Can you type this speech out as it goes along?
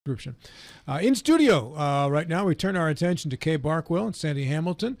Description. In studio right now, we turn our attention to Kay Barkwill and Sandy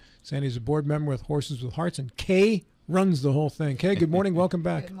Hamilton. Sandy's a board member with Horses with Hearts, and Kay runs the whole thing. Kay, good morning. Welcome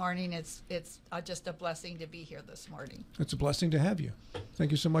back. Good morning. It's just a blessing to be here this morning. It's a blessing to have you.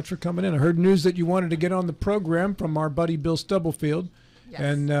 Thank you so much for coming in. I heard news that you wanted to get on the program from our buddy Bill Stubblefield. Yes.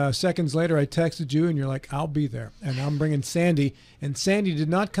 And seconds later, I texted you, and you're like, I'll be there. And I'm bringing Sandy. And Sandy did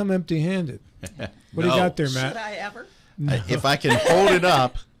not come empty-handed. What do you got there, Matt? Should I ever? No. If I can hold it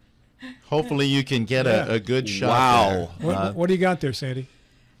up, hopefully you can get a good shot. Wow. What do you got there, Sandy?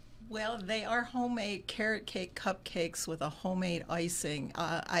 Well, they are homemade carrot cake cupcakes with a homemade icing.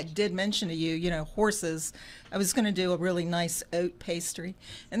 I did mention to you, horses. I was going to do a really nice oat pastry,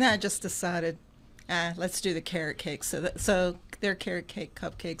 and then I just decided, let's do the carrot cakes. So they're carrot cake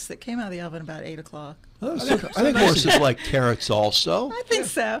cupcakes that came out of the oven about 8 o'clock. Oh, I think horses like carrots also. I think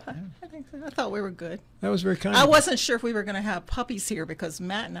so. I thought we were good. That was very kind. I wasn't sure if we were going to have puppies here because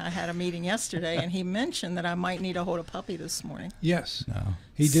Matt and I had a meeting yesterday, and he mentioned that I might need to hold a puppy this morning. Yes. No.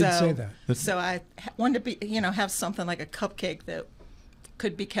 He did say that. So I wanted to be, have something like a cupcake that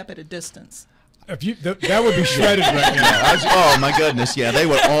could be kept at a distance. If that would be shredded right now. Oh my goodness, yeah, they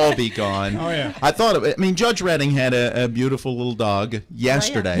would all be gone. Oh yeah. I thought, Judge Redding had a beautiful little dog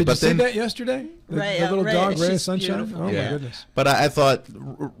yesterday. Did but you see then, that yesterday? The little Rhea, dog, Rhea she's Sunshine? beautiful. Oh Yeah. my goodness. But I thought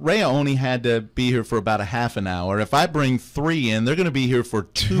Rhea only had to be here for about a half an hour. If I bring 3 in, they're going to be here for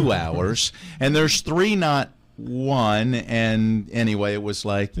 2 hours, and there's 3, not 1. And anyway, it was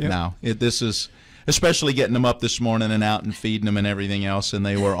like, no, this is. Especially getting them up this morning and out and feeding them and everything else, and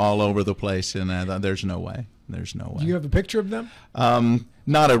they were all over the place, and there's no way. There's no way. Do you have a picture of them?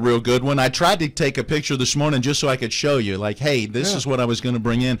 Not a real good one. I tried to take a picture this morning just so I could show you, like, hey, this is what I was going to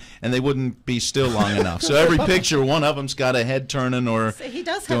bring in, and they wouldn't be still long enough. So every picture, one of them's got a head turning or So he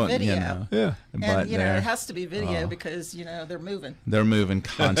does have video. Yeah. But And, it has to be video because, they're moving. they're moving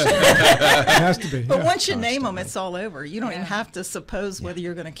constantly. It has to be. But yeah. once you name them, it's all over. You don't even have to suppose whether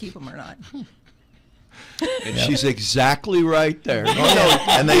you're going to keep them or not. And she's exactly right there.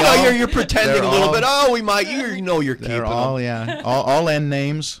 And they all, you're pretending a little bit. Oh, we might. You're keeping they're them. all end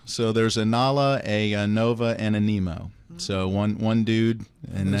names. So there's a Nala, a Nova, and a Nemo. So one dude,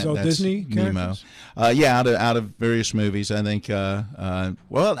 and Those all that's Disney Nemo. characters? Out of various movies. I think.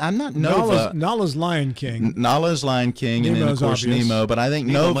 Well, I'm not Nova. Nala's Lion King. Nala's Lion King, and then of Nemo's course obvious. Nemo. But I think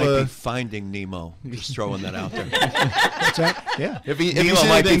Nemo might Nova. be Finding Nemo. Just throwing that out there. What's that? Yeah. If Nemo he's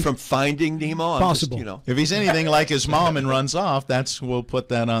might be anything, from Finding Nemo. Possible. if he's anything like his mom and runs off, we'll put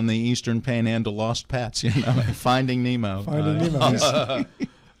that on the Eastern Panhandle Lost Pets. Finding Nemo. Finding Nemo. Yes.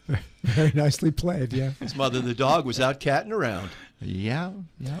 Very nicely played. Yeah. His mother, the dog, was out catting around. Yeah.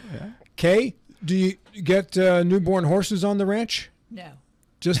 Kay, do you get newborn horses on the ranch? No.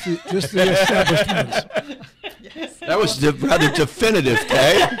 Just the established ones. Yes. That was rather definitive,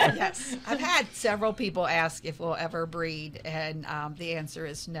 Kay. Yes. I've had several people ask if we'll ever breed, and the answer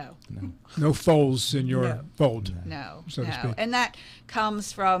is no. No foals in your fold. No. So to speak. And that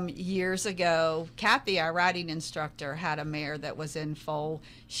comes from years ago. Kathy, our riding instructor, had a mare that was in foal.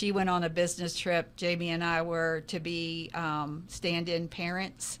 She went on a business trip. Jamie and I were to be stand-in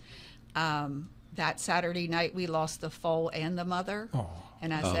parents. That Saturday night, we lost the foal and the mother. Oh.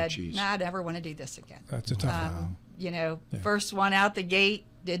 And I said, I never want to do this again. That's a tough one. First one out the gate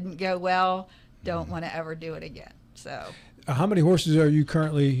didn't go well. Don't want to ever do it again. So, How many horses are you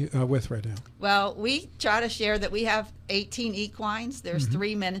currently with right now? well, we try to share that we have 18 equines. There's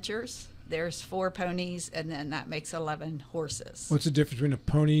 3 miniatures. There's 4 ponies, and then that makes 11 horses. What's the difference between a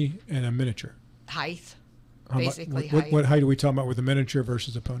pony and a miniature? Height, How mu- basically what, height. what height are we talking about with a miniature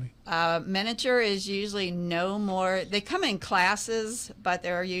versus a pony? Miniature is usually no more, they come in classes, but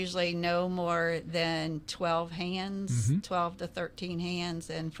they're usually no more than 12 hands, 12 to 13 hands,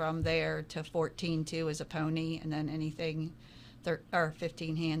 and from there to 14 is a pony, and then anything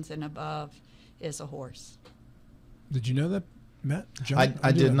 15 hands and above is a horse. Did you know that, Matt? John?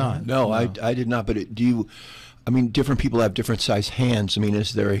 I did not. No, I did not. But different people have different size hands.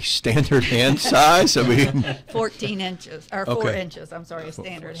 Is there a standard hand size? 14 inches, or 4 Okay. inches, I'm sorry, a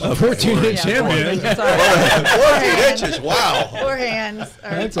standard. 14-inch hand, 14 man. inches, sorry. 14 inches. Wow. 4 hands.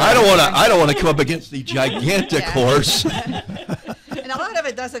 I don't want to come up against the gigantic horse. And a lot of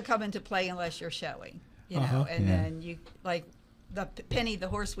it doesn't come into play unless you're showing, and then you, like the Penny, the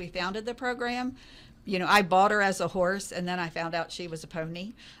horse we founded the program, I bought her as a horse, and then I found out she was a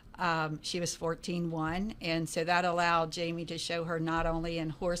pony. She was 14-1, and so that allowed Jamie to show her not only in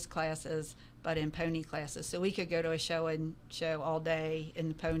horse classes, but in pony classes. So we could go to a show and show all day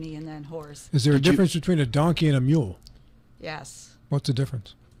in pony and then horse. Is there a difference between a donkey and a mule? Yes. What's the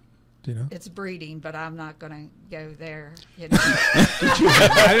difference? Do you know? It's breeding, but I'm not going to go there. You know?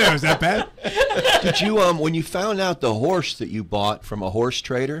 I know, is that bad? Did you, when you found out the horse that you bought from a horse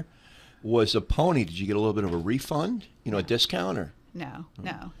trader was a pony, did you get a little bit of a refund? You know, a discount or? No.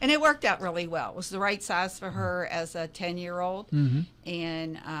 And it worked out really well. It was the right size for her as a 10-year-old.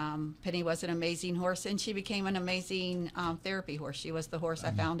 And Penny was an amazing horse, and she became an amazing therapy horse. She was the horse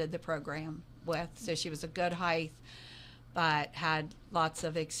I founded the program with. So she was a good height, but had lots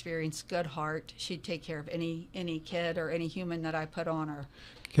of experience, good heart. She'd take care of any kid or any human that I put on her.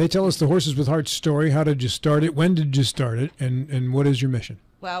 Okay, tell us the Horses with Heart story. How did you start it? When did you start it? And what is your mission?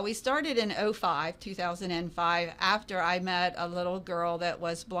 Well, we started in 2005, after I met a little girl that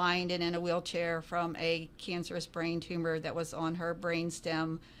was blind and in a wheelchair from a cancerous brain tumor that was on her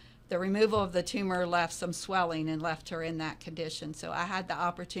brainstem. The removal of the tumor left some swelling and left her in that condition. So I had the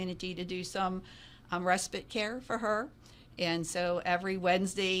opportunity to do some respite care for her. And so every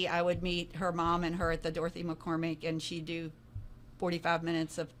Wednesday I would meet her mom and her at the Dorothy McCormick, and she'd do 45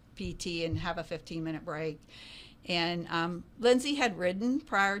 minutes of PT and have a 15-minute break. And Lindsay had ridden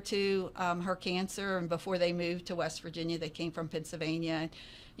prior to her cancer, and before they moved to West Virginia, they came from Pennsylvania. And,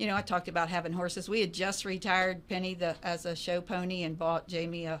 you know, I talked about having horses. We had just retired Penny as a show pony and bought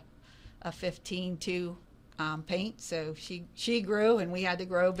Jamie a 15-2 paint. So she grew, and we had to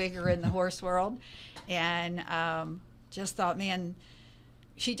grow bigger in the horse world. And just thought, man,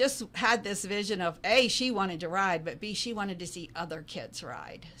 she just had this vision of A, she wanted to ride, but B, she wanted to see other kids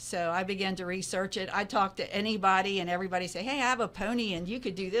ride. So I began to research it. I talked to anybody, and everybody say, hey, I have a pony and you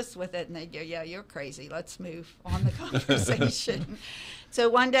could do this with it. And they go, yeah, you're crazy. Let's move on the conversation. So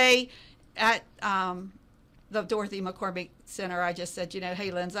one day at the Dorothy McCormick Center, I just said, you know,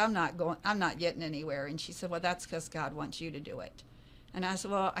 hey, Linz, I'm not getting anywhere. And she said, well, that's because God wants you to do it. And I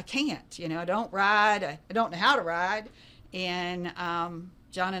said, well, I can't, you know, I don't ride. I don't know how to ride. And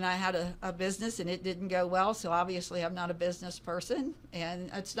John and I had a business, and it didn't go well, so obviously I'm not a business person, and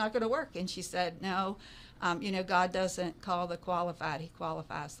it's not going to work. And she said, no, you know, God doesn't call the qualified, he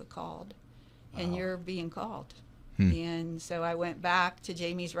qualifies the called, and you're being called. And so I went back to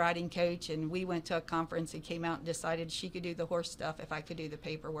Jamie's riding coach, and we went to a conference and came out and decided she could do the horse stuff if I could do the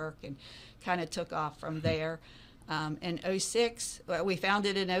paperwork, and kind of took off from there. In 06, well, we found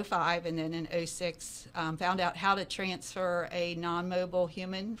it in 05, and then in 06, found out how to transfer a non-mobile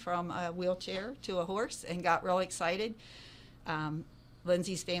human from a wheelchair to a horse, and got real excited.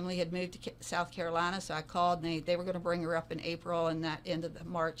 Lindsay's family had moved to South Carolina, so I called, and they were going to bring her up in April, and that end of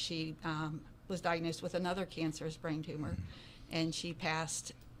March, she was diagnosed with another cancerous brain tumor, and she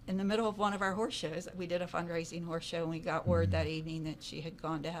passed in the middle of one of our horse shows. We did a fundraising horse show, and we got word that evening that she had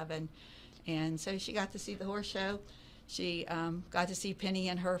gone to heaven. And so she got to see the horse show. She got to see Penny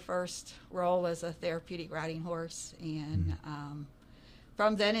in her first role as a therapeutic riding horse. And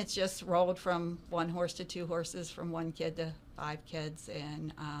from then, it's just rolled from one horse to two horses, from one kid to 5 kids.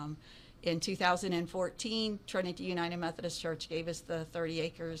 And in 2014, Trinity United Methodist Church gave us the 30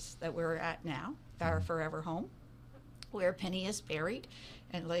 acres that we're at now, our forever home, where Penny is buried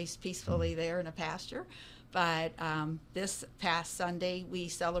and lays peacefully there in a pasture. But this past Sunday, we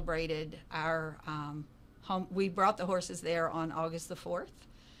celebrated our home. We brought the horses there on August the 4th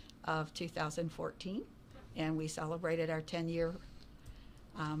of 2014, and we celebrated our 10-year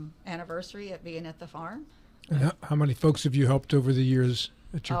anniversary at being at the farm. And how many folks have you helped over the years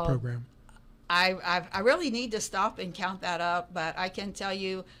at your program? I really need to stop and count that up, but I can tell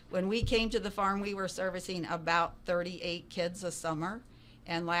you, when we came to the farm, we were servicing about 38 kids a summer.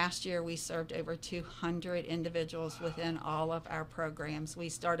 And last year, we served over 200 individuals within all of our programs. We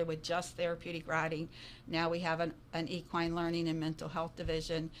started with just therapeutic riding. Now we have an equine learning and mental health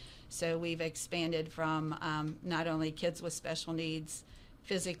division. So we've expanded from not only kids with special needs,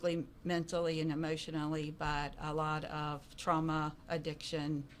 physically, mentally, and emotionally, but a lot of trauma,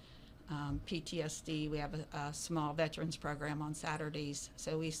 addiction, PTSD. We have a small veterans program on Saturdays.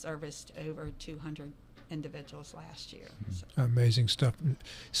 So we serviced over 200 individuals last year. So. Amazing stuff.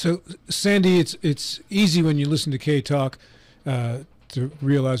 So, Sandy, it's easy when you listen to K Talk to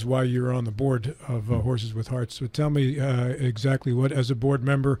realize why you're on the board of Horses with Hearts. So tell me exactly what, as a board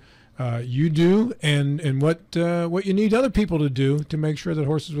member, you do, and what you need other people to do to make sure that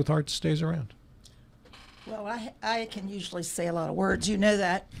Horses with Hearts stays around. Well, I can usually say a lot of words, you know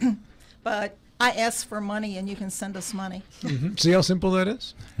that, but I ask for money, and you can send us money. Mm-hmm. See how simple that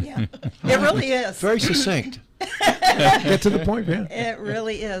is? Yeah, it really is. Very succinct. Get to the point, yeah. It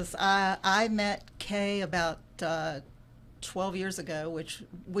really is. I met Kay about 12 years ago, which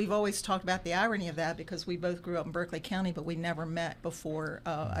we've always talked about the irony of that, because we both grew up in Berkeley County, but we never met before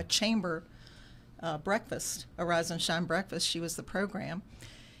a chamber breakfast, a Rise and Shine breakfast. She was the program.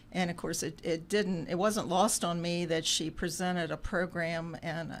 And of course, it wasn't lost on me that she presented a program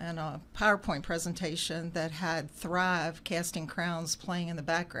and a PowerPoint presentation that had Thrive Casting Crowns playing in the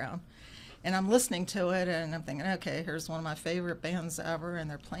background. And I'm listening to it and I'm thinking, okay, here's one of my favorite bands ever, and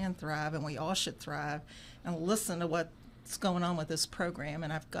they're playing Thrive, and we all should thrive and listen to what's going on with this program,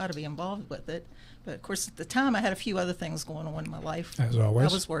 and I've got to be involved with it. But of course, at the time, I had a few other things going on in my life. As always.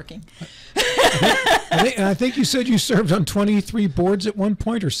 I was working. I think you said you served on 23 boards at one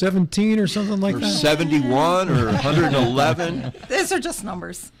point, or 17, or something like Or that. 71 or 111. These are just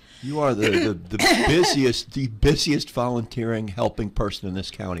numbers. You are the busiest volunteering helping person in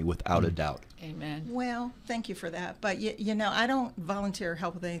this county, without a doubt. Amen. Well, thank you for that. But, you know, I don't volunteer or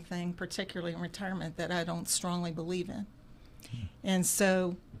help with anything, particularly in retirement, that I don't strongly believe in. And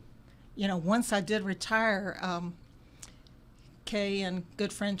so, you know, once I did retire, Kay and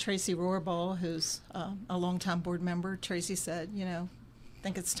good friend Tracy Rohrball, who's a longtime board member, Tracy said, you know, I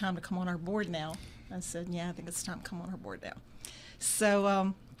think it's time to come on our board now. I said, yeah, I think it's time to come on our board now.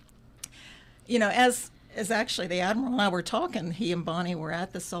 So, you know, as actually the Admiral and I were talking, he and Bonnie were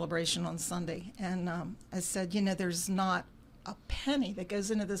at the celebration on Sunday, and I said, you know, there's not a penny that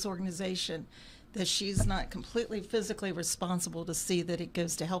goes into this organization that she's not completely physically responsible to see that it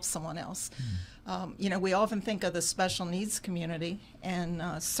goes to help someone else. You know, we often think of the special needs community, and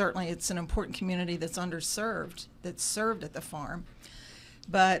certainly it's an important community that's underserved, that's served at the farm.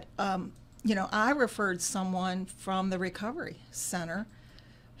 But, you know, I referred someone from the recovery center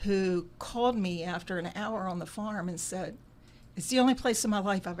who called me after an hour on the farm and said, it's the only place in my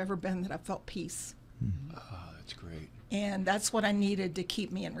life I've ever been that I felt peace. Oh, that's great. And that's what I needed to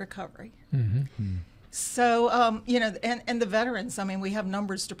keep me in recovery. Mm-hmm. So, you know, and the veterans, I mean, we have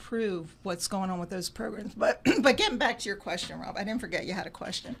numbers to prove what's going on with those programs. But getting back to your question, Rob, I didn't forget you had a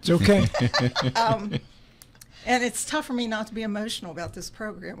question. It's okay. And it's tough for me not to be emotional about this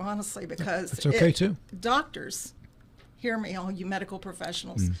program, honestly, because it's okay too. Doctors, hear me, all you medical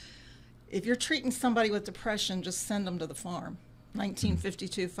professionals. If you're treating somebody with depression, just send them to the farm.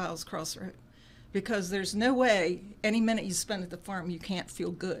 1952 Files Crossroad. Because there's no way any minute you spend at the farm you can't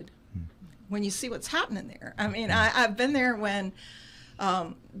feel good when you see what's happening there. I mean, I've been there when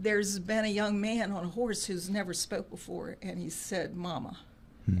there's been a young man on a horse who's never spoke before, and he said, Mama,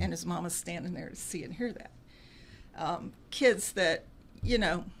 and his mama's standing there to see and hear that. Kids that, you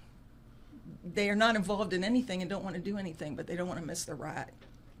know, they are not involved in anything and don't want to do anything, but they don't want to miss the ride.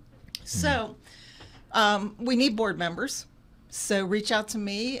 So we need board members. So reach out to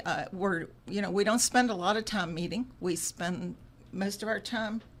me. We don't spend a lot of time meeting. We spend most of our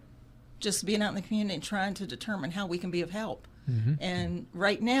time just being out in the community and trying to determine how we can be of help. And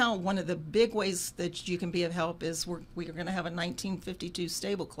right now, one of the big ways that you can be of help is we're going to have a 1952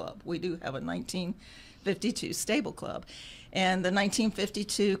 stable club. We do have a 1952 stable club. And the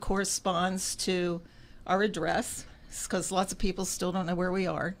 1952 corresponds to our address, because lots of people still don't know where we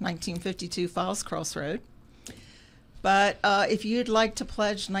are, 1952 Files Crossroad. But if you'd like to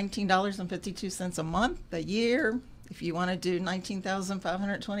pledge $19.52 a month, a year, if you want to do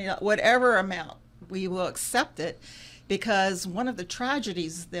 $19,520, whatever amount, we will accept it, because one of the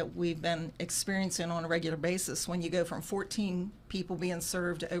tragedies that we've been experiencing on a regular basis, when you go from 14 people being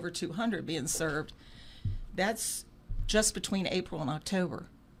served to over 200 being served, that's just between April and October.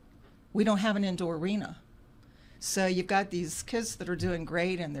 We don't have an indoor arena. So you've got these kids that are doing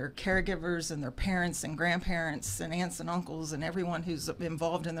great, and their caregivers and their parents and grandparents and aunts and uncles and everyone who's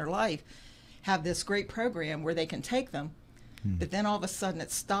involved in their life have this great program where they can take them. But then all of a sudden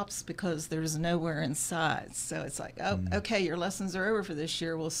it stops because there's nowhere inside. So it's like, oh, okay, your lessons are over for this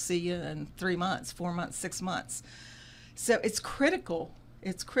year. We'll see you in 3 months, 4 months, 6 months. So it's critical.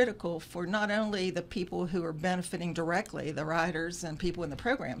 It's critical for not only the people who are benefiting directly, the riders and people in the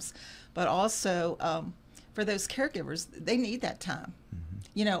programs, but also for those caregivers. They need that time.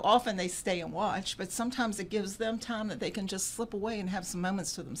 You know, often they stay and watch, but sometimes it gives them time that they can just slip away and have some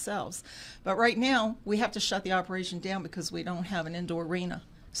moments to themselves. But right now, we have to shut the operation down because we don't have an indoor arena.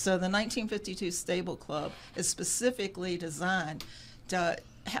 So the 1952 Stable Club is specifically designed to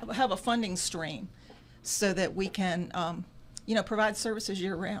have a funding stream so that we can, you know, provide services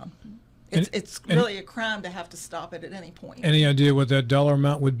year-round. It's really a crime to have to stop it at any point. Any idea what that dollar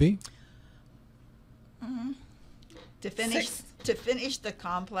amount would be? To finish the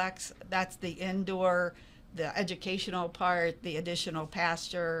complex, that's the indoor, the educational part, the additional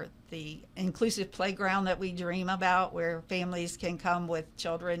pasture, the inclusive playground that we dream about, where families can come with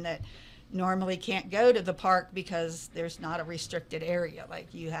children that normally can't go to the park because there's not a restricted area.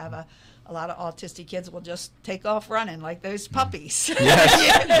 Like you have a lot of autistic kids will just take off running like those puppies.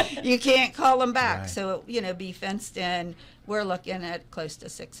 Yes. You can't call them back. Right. So, be fenced in. We're looking at close to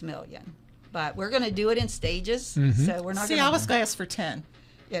 $6 million. But we're going to do it in stages. So we're not See, going I was going to ask for 10.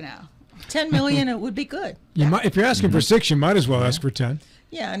 10 million, it would be good. You might, if you're asking for 6, you might as well ask for 10.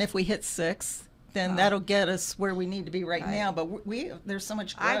 Yeah, and if we hit 6, then that'll get us where we need to be right now. But there's so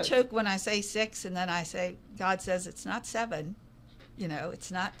much growth. I choke when I say 6, and then I say, God says it's not 7.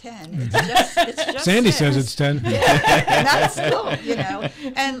 It's not 10. It's just Sandy 6. says it's 10. And that's cool,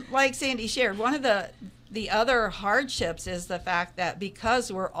 And like Sandy shared, one of the other hardships is the fact that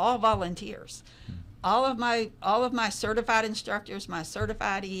because we're all volunteers, all of my certified instructors, my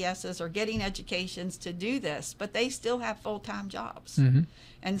certified ESs are getting educations to do this, but they still have full-time jobs.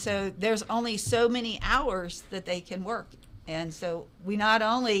 And so there's only so many hours that they can work. And so we not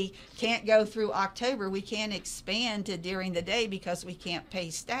only can't go through October, we can't expand to during the day because we can't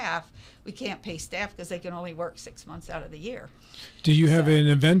pay staff. We can't pay staff because they can only work 6 months out of the year. Do you have an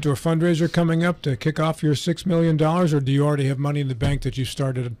event or fundraiser coming up to kick off your $6 million, or do you already have money in the bank that you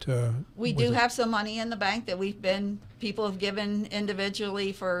started? We do have some money in the bank that people have given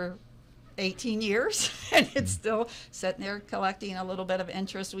individually for 18 years, and it's still sitting there collecting a little bit of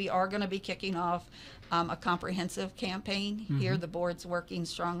interest. We are going to be kicking off a comprehensive campaign here. The board's working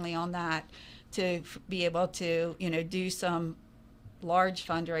strongly on that to be able to, do some large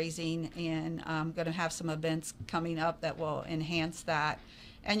fundraising, and I'm going to have some events coming up that will enhance that.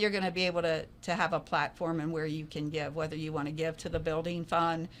 And you're going to be able to have a platform and where you can give, whether you want to give to the building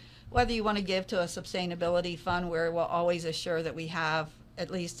fund, whether you want to give to a sustainability fund where we'll always assure that we have at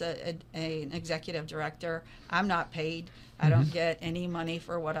least an executive director. I'm not paid. I don't get any money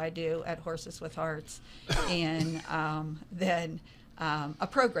for what I do at Horses with Hearts. And then a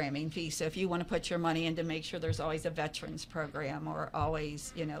programming fee. So if you want to put your money in to make sure there's always a veterans program or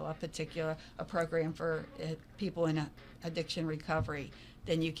always, a program for people in addiction recovery,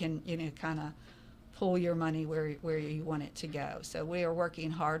 then you can, kind of pull your money where you want it to go. So we are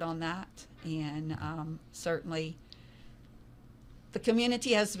working hard on that. And certainly the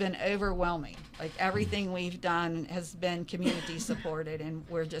community has been overwhelming. Like everything we've done has been community supported, and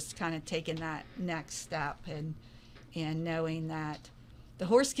we're just kind of taking that next step and knowing that the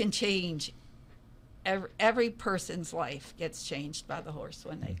horse can change. Every person's life gets changed by the horse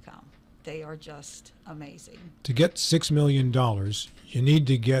when they come. They are just amazing. To get $6 million, you need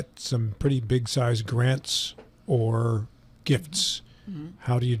to get some pretty big size grants or gifts.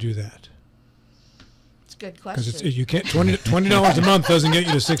 How do you do that? Good question. Because you can't $20 a month doesn't get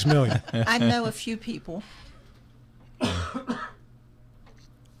you to $6 million. I know a few people.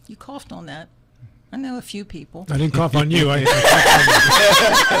 You coughed on that. I know a few people. I didn't cough on you.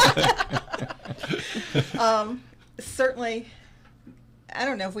 Certainly, I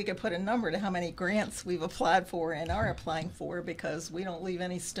don't know if we could put a number to how many grants we've applied for and are applying for, because we don't leave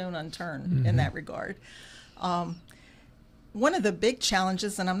any stone unturned in that regard. One of the big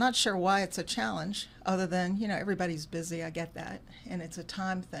challenges, and I'm not sure why it's a challenge, other than, everybody's busy, I get that, and it's a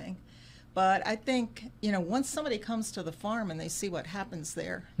time thing. But I think, once somebody comes to the farm and they see what happens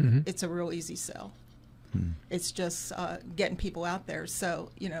there, it's a real easy sell. It's just getting people out there.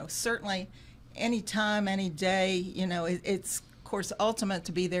 So, certainly any time, any day, it's, of course, ultimate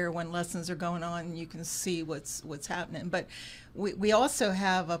to be there when lessons are going on and you can see what's happening. But we also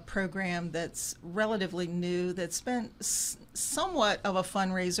have a program that's relatively new that's been somewhat of a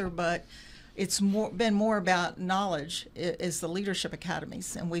fundraiser, but it's been more about knowledge, is the leadership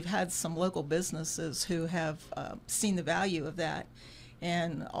academies. And we've had some local businesses who have seen the value of that,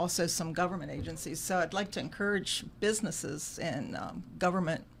 and also some government agencies. So I'd like to encourage businesses and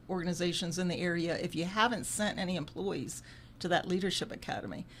government organizations in the area, if you haven't sent any employees to that leadership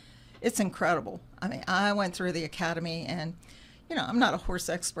academy, it's incredible. I mean, I went through the academy, and I'm not a horse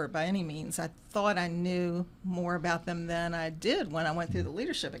expert by any means. I thought I knew more about them than I did when I went through the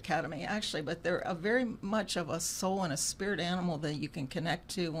Leadership Academy, actually. But they're very much of a soul and a spirit animal that you can connect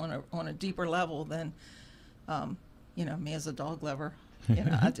to on a deeper level than, me as a dog lover.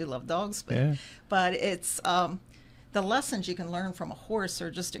 I do love dogs, but it's the lessons you can learn from a horse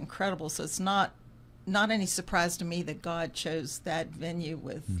are just incredible. So it's not any surprise to me that God chose that venue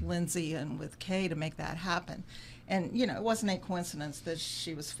with Lindsay and with Kay to make that happen. And, it wasn't a coincidence that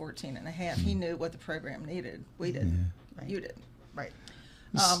she was 14 and a half. He knew what the program needed. We didn't. Right. You didn't. Right.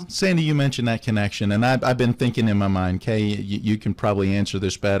 Sandy, you mentioned that connection, and I've been thinking in my mind, Kay, you can probably answer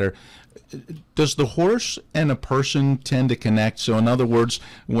this better. Does the horse and a person tend to connect? So in other words,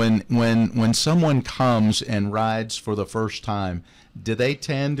 when someone comes and rides for the first time, do they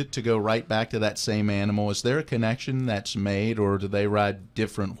tend to go right back to that same animal? Is there a connection that's made, or do they ride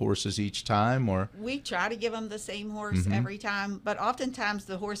different horses each time? Or we try to give them the same horse every time, but oftentimes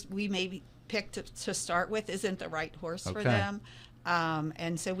the horse we maybe pick to start with isn't the right horse for them.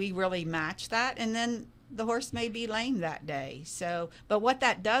 And so we really match that, and then the horse may be lame that day. So, but what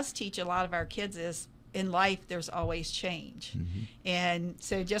that does teach a lot of our kids is in life there's always change. And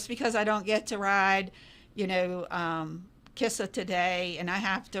so just because I don't get to ride, Kissa today, and I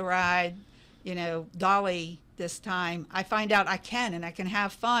have to ride, Dolly this time, I find out I can, and I can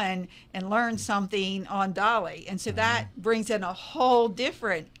have fun and learn something on Dolly. And so that brings in a whole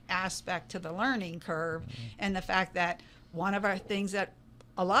different aspect to the learning curve, and the fact that one of our things that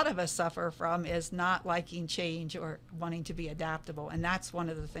a lot of us suffer from is not liking change or wanting to be adaptable, and that's one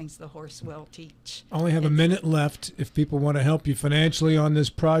of the things the horse will teach. I only have a minute left. If people want to help you financially on this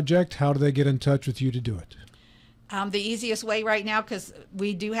project, how do they get in touch with you to do it? The easiest way right now, because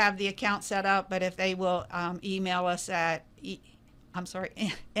we do have the account set up, but if they will email us at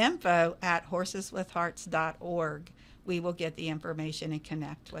info@horseswithhearts.org, we will get the information and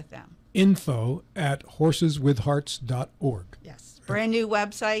connect with them. info@horseswithhearts.org. Yes, brand new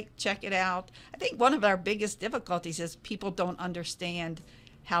website. Check it out. I think one of our biggest difficulties is people don't understand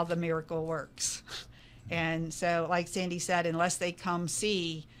how the miracle works, and so, like Sandy said, unless they come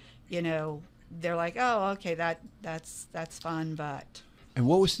see, they're like, oh, okay, that's fun, but. And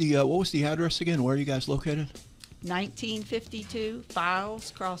what was the address again? Where are you guys located? 1952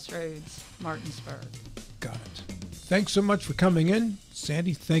 Files Crossroads, Martinsburg. Got it. Thanks so much for coming in,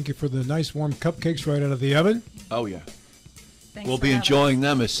 Sandy. Thank you for the nice warm cupcakes right out of the oven. Oh yeah. Thanks We'll for be having enjoying us.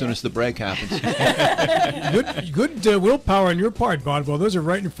 them as soon as the break happens. Good willpower on your part, Bodwell. Those are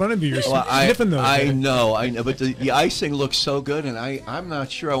right in front of you. You're Well, sniffing those. I know, but the icing looks so good, and I'm not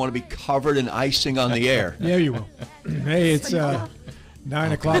sure I want to be covered in icing on the air. Yeah, you will. Hey, it's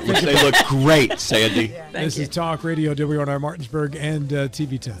 9 o'clock. They look great, Sandy. This is Talk Radio WRNR Martinsburg and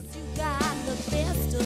TV 10.